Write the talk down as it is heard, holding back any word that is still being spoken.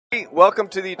welcome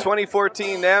to the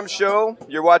 2014 NAMM show.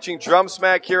 You're watching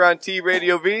Drumsmack here on T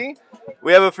Radio V.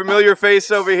 We have a familiar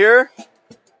face over here.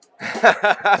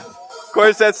 Of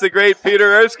course, that's the great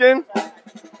Peter Erskine.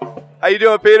 How you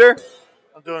doing, Peter?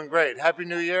 I'm doing great. Happy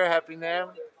New Year, happy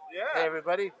NAMM. Yeah. Hey,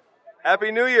 everybody.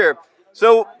 Happy New Year.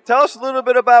 So, tell us a little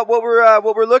bit about what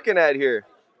we're looking at here.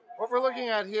 What we're looking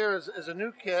at here is a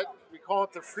new kit. We call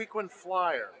it the Frequent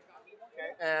Flyer.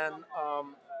 Okay. And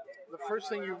the first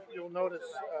thing you'll notice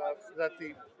that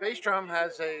the bass drum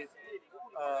has a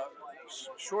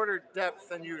shorter depth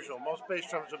than usual. Most bass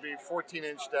drums will be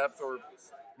 14-inch depth, or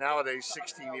nowadays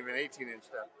 16, even 18-inch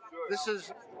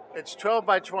depth. It's 12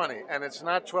 by 20, and it's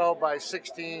not 12 by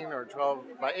 16 or 12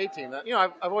 by 18. You know,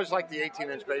 I've always liked the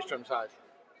 18-inch bass drum size.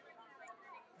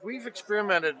 We've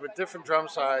experimented with different drum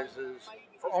sizes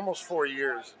for almost 4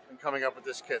 years in coming up with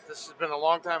this kit. This has been a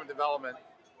long time in development,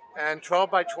 and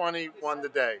 12 by 20 won the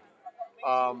day.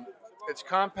 It's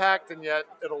compact, and yet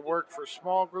it'll work for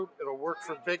small group. It'll work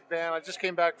for big band. I just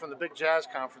came back from the big jazz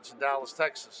conference in Dallas,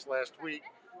 Texas last week.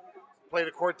 Played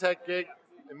a quartet gig.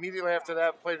 Immediately after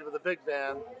that, played with a big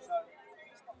band.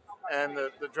 And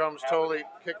the drums totally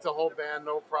kicked the whole band,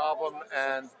 no problem.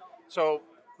 And so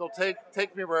they'll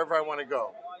take me wherever I want to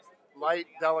go. Light,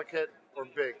 delicate, or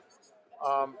big.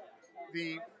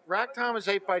 The rack tom is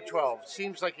 8 by 12.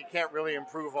 Seems like you can't really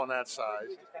improve on that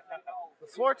size. The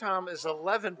floor tom is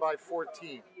 11 by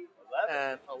 14.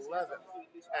 11? And 11.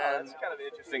 And that's kind of an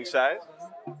interesting size.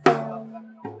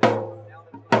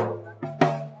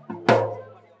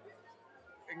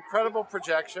 Incredible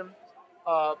projection.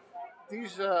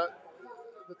 The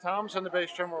toms on the bass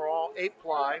drum are all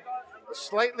 8-ply.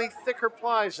 Slightly thicker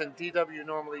plies than DW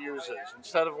normally uses.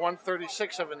 Instead of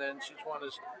 1/36 of an inch, each one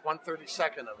is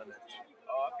 1/32 of an inch.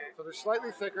 Oh, okay. So they're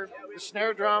slightly thicker. The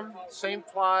snare drum, same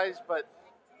plies, but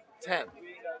 10.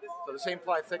 So the same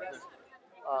ply thickness.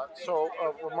 So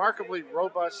a remarkably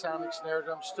robust sounding snare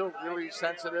drum, still really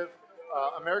sensitive.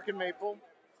 American maple,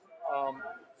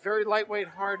 very lightweight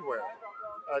hardware.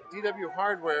 DW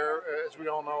hardware, as we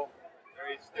all know,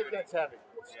 it gets heavy.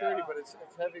 It's sturdy, but it's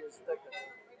heavy as thickness.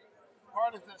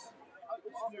 Part of this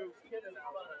new kit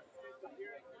announcement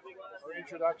or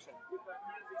introduction.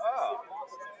 Oh.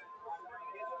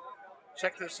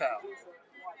 Check this out.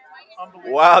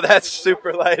 Unbelievable. Wow, that's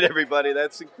super light, everybody.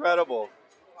 That's incredible.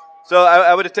 So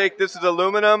I would take this as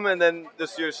aluminum, and then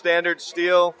this is your standard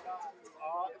steel.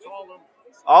 It's all aluminum.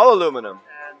 All aluminum.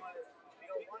 And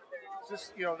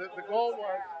just, you know, the goal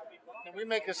was, can we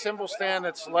make a cymbal stand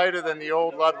that's lighter than the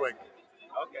old Ludwig?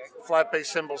 Okay. Flat bass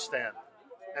cymbal stand.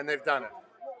 And they've done it.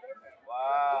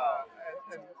 Wow.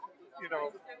 And you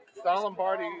know, Don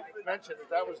Lombardi mentioned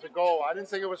that was the goal. I didn't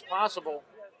think it was possible,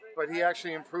 but he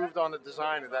actually improved on the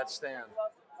design of that stand.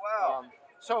 Wow.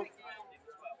 So,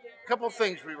 a couple of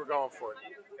things we were going for.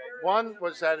 One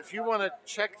was that if you want to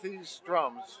check these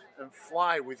drums and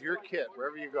fly with your kit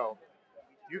wherever you go,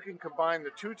 you can combine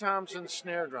the 2 toms and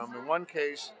snare drum in one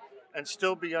case and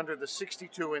still be under the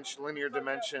 62-inch linear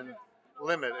dimension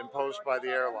limit imposed by the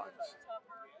airlines.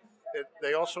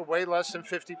 They also weigh less than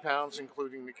 50 pounds,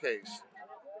 including the case.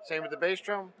 Same with the bass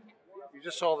drum. You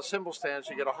just saw the cymbal stand,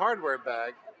 so you get a hardware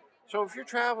bag. So if you're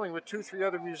traveling with 2-3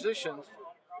 other musicians,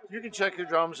 you can check your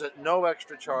drums at no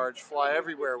extra charge, fly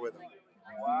everywhere with them.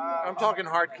 Wow. I'm talking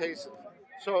hard cases.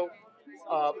 So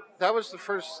that was the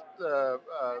first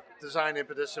design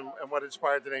impetus and what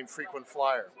inspired the name Frequent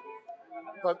Flyer.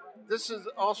 But this is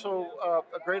also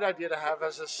a great idea to have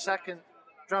as a second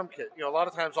drum kit. You know, a lot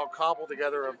of times I'll cobble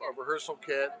together a rehearsal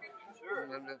kit, Sure.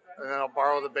 and then I'll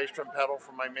borrow the bass drum pedal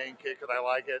from my main kit because I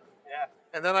like it. Yeah.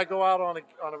 And then I go out on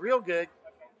a real gig.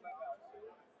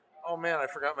 Oh man, I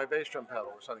forgot my bass drum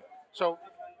pedal or something. So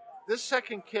this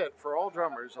second kit for all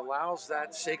drummers allows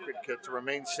that sacred kit to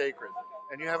remain sacred.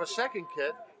 And you have a second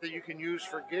kit that you can use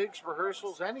for gigs,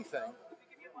 rehearsals, anything.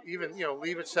 Even, you know,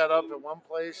 leave it set up in one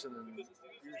place and then use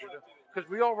your, because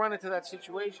we all run into that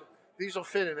situation. These will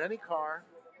fit in any car.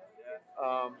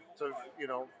 So if, you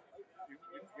know,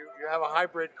 you have a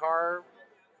hybrid car,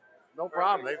 no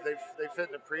problem. They fit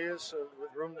in a Prius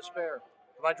with room to spare.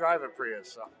 But I drive a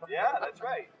Prius, so. Yeah, that's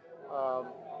right.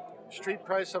 Street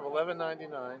price of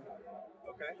 $11.99.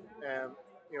 Okay. And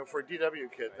you know, for a DW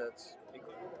kit, that's.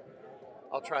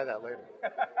 I'll try that later.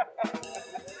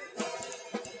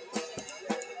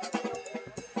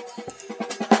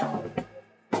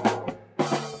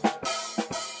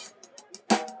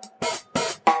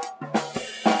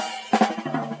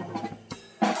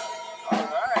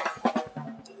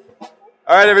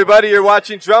 All right, everybody, you're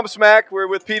watching Drumsmack. We're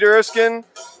with Peter Erskine.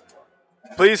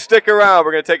 Please stick around.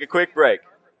 We're going to take a quick break.